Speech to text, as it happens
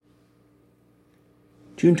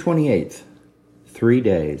June 28th, 3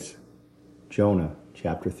 days, Jonah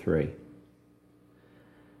chapter 3.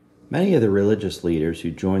 Many of the religious leaders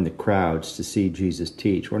who joined the crowds to see Jesus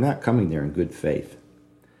teach were not coming there in good faith.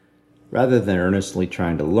 Rather than earnestly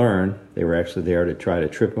trying to learn, they were actually there to try to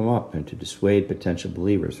trip him up and to dissuade potential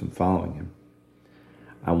believers from following him.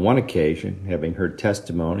 On one occasion, having heard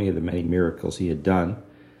testimony of the many miracles he had done,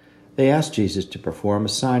 they asked Jesus to perform a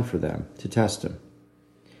sign for them to test him.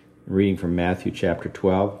 Reading from Matthew chapter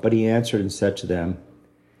 12, but he answered and said to them,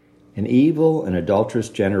 "An evil and adulterous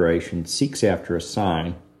generation seeks after a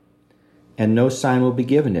sign, and no sign will be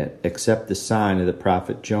given it except the sign of the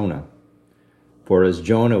prophet Jonah. For as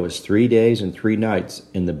Jonah was 3 days and 3 nights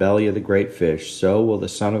in the belly of the great fish, so will the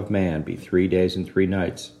Son of Man be 3 days and 3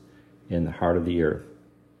 nights in the heart of the earth.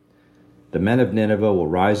 The men of Nineveh will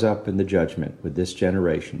rise up in the judgment with this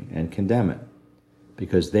generation and condemn it,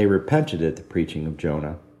 because they repented at the preaching of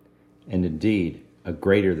Jonah. And indeed, a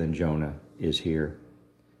greater than Jonah is here."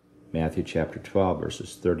 Matthew chapter 12,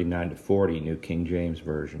 verses 39 to 40, New King James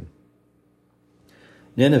Version.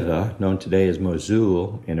 Nineveh, known today as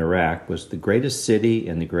Mosul in Iraq, was the greatest city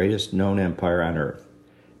and the greatest known empire on earth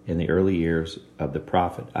in the early years of the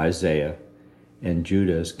prophet Isaiah and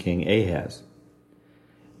Judah's king Ahaz.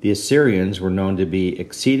 The Assyrians were known to be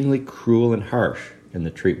exceedingly cruel and harsh in the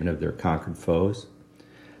treatment of their conquered foes.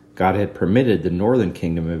 God had permitted the northern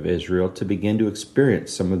kingdom of Israel to begin to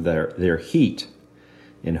experience some of their heat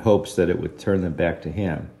in hopes that it would turn them back to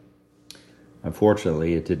him.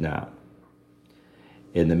 Unfortunately, it did not.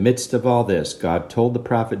 In the midst of all this, God told the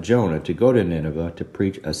prophet Jonah to go to Nineveh to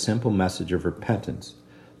preach a simple message of repentance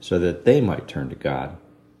so that they might turn to God.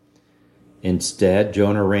 Instead,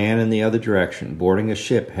 Jonah ran in the other direction, boarding a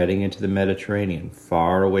ship heading into the Mediterranean,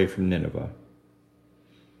 far away from Nineveh.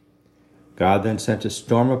 God then sent a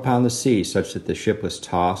storm upon the sea such that the ship was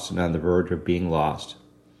tossed and on the verge of being lost.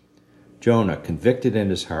 Jonah, convicted in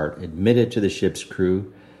his heart, admitted to the ship's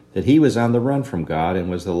crew that he was on the run from God and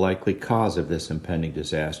was the likely cause of this impending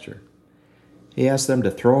disaster. He asked them to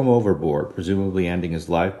throw him overboard, presumably ending his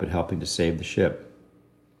life but helping to save the ship.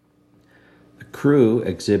 The crew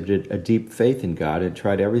exhibited a deep faith in God and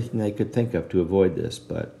tried everything they could think of to avoid this,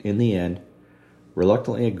 but in the end,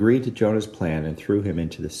 reluctantly agreed to Jonah's plan and threw him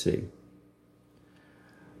into the sea.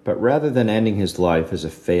 But rather than ending his life as a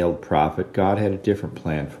failed prophet, God had a different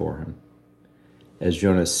plan for him. As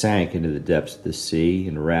Jonah sank into the depths of the sea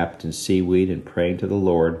and wrapped in seaweed and praying to the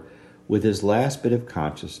Lord with his last bit of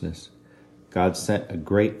consciousness, God sent a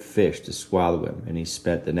great fish to swallow him, and he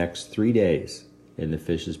spent the next 3 days in the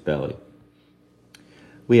fish's belly.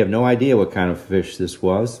 We have no idea what kind of fish this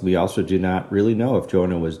was. We also do not really know if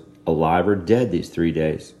Jonah was alive or dead these 3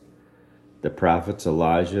 days. The prophets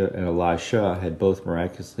Elijah and Elisha had both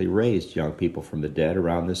miraculously raised young people from the dead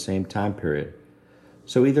around the same time period,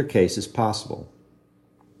 so either case is possible.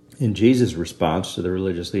 In Jesus' response to the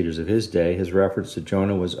religious leaders of his day, his reference to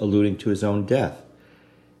Jonah was alluding to his own death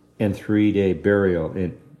and 3-day burial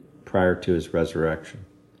prior to his resurrection.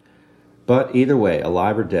 But either way,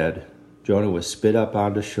 alive or dead, Jonah was spit up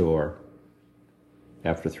onto shore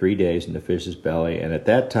after 3 days in the fish's belly, and at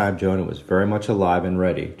that time Jonah was very much alive and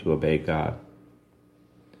ready to obey God.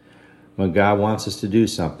 When God wants us to do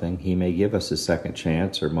something, he may give us a second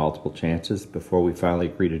chance or multiple chances before we finally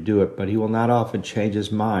agree to do it, but he will not often change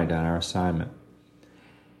his mind on our assignment.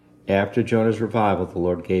 After Jonah's revival, the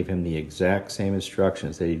Lord gave him the exact same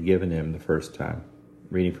instructions that he'd given him the first time.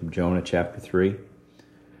 Reading from Jonah chapter 3.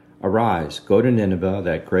 "Arise, go to Nineveh,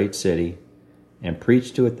 that great city, and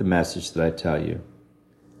preach to it the message that I tell you."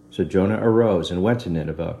 So Jonah arose and went to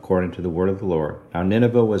Nineveh according to the word of the Lord. Now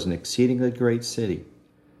Nineveh was an exceedingly great city,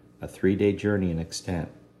 a 3-day journey in extent.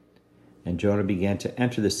 And Jonah began to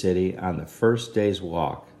enter the city on the first day's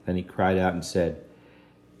walk. Then he cried out and said,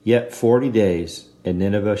 "Yet 40 days, and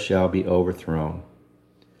Nineveh shall be overthrown."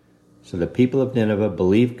 So the people of Nineveh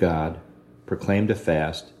believed God, proclaimed a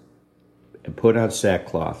fast, and put on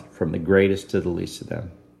sackcloth from the greatest to the least of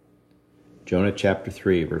them. Jonah chapter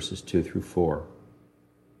 3, verses 2 through 4.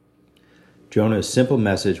 Jonah's simple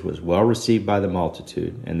message was well received by the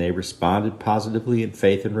multitude, and they responded positively in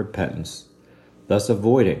faith and repentance, thus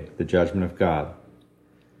avoiding the judgment of God.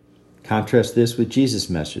 Contrast this with Jesus'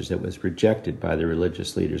 message that was rejected by the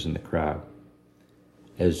religious leaders in the crowd.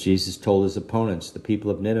 As Jesus told his opponents, the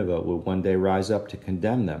people of Nineveh would one day rise up to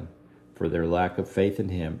condemn them for their lack of faith in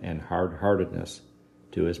him and hard-heartedness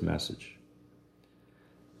to his message.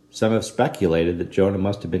 Some have speculated that Jonah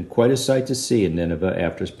must have been quite a sight to see in Nineveh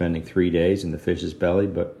after spending 3 days in the fish's belly,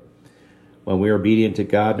 but when we are obedient to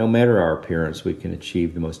God, no matter our appearance, we can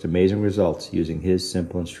achieve the most amazing results using his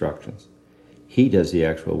simple instructions. He does the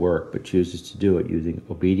actual work, but chooses to do it using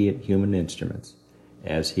obedient human instruments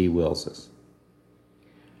as He wills us.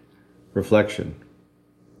 Reflection.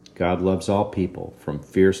 God loves all people, from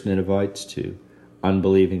fierce Ninevites to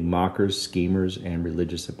unbelieving mockers, schemers, and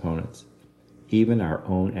religious opponents, even our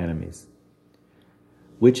own enemies.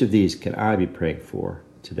 Which of these can I be praying for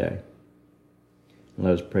today? And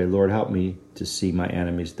let us pray, Lord, help me to see my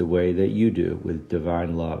enemies the way that you do, with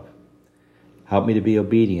divine love. Help me to be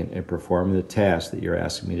obedient and perform the task that you're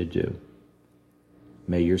asking me to do.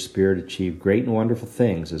 May your Spirit achieve great and wonderful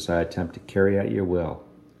things as I attempt to carry out your will,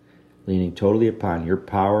 leaning totally upon your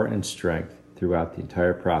power and strength throughout the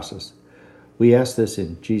entire process. We ask this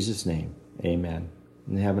in Jesus' name. Amen.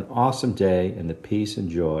 And have an awesome day in the peace and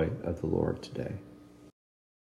joy of the Lord today.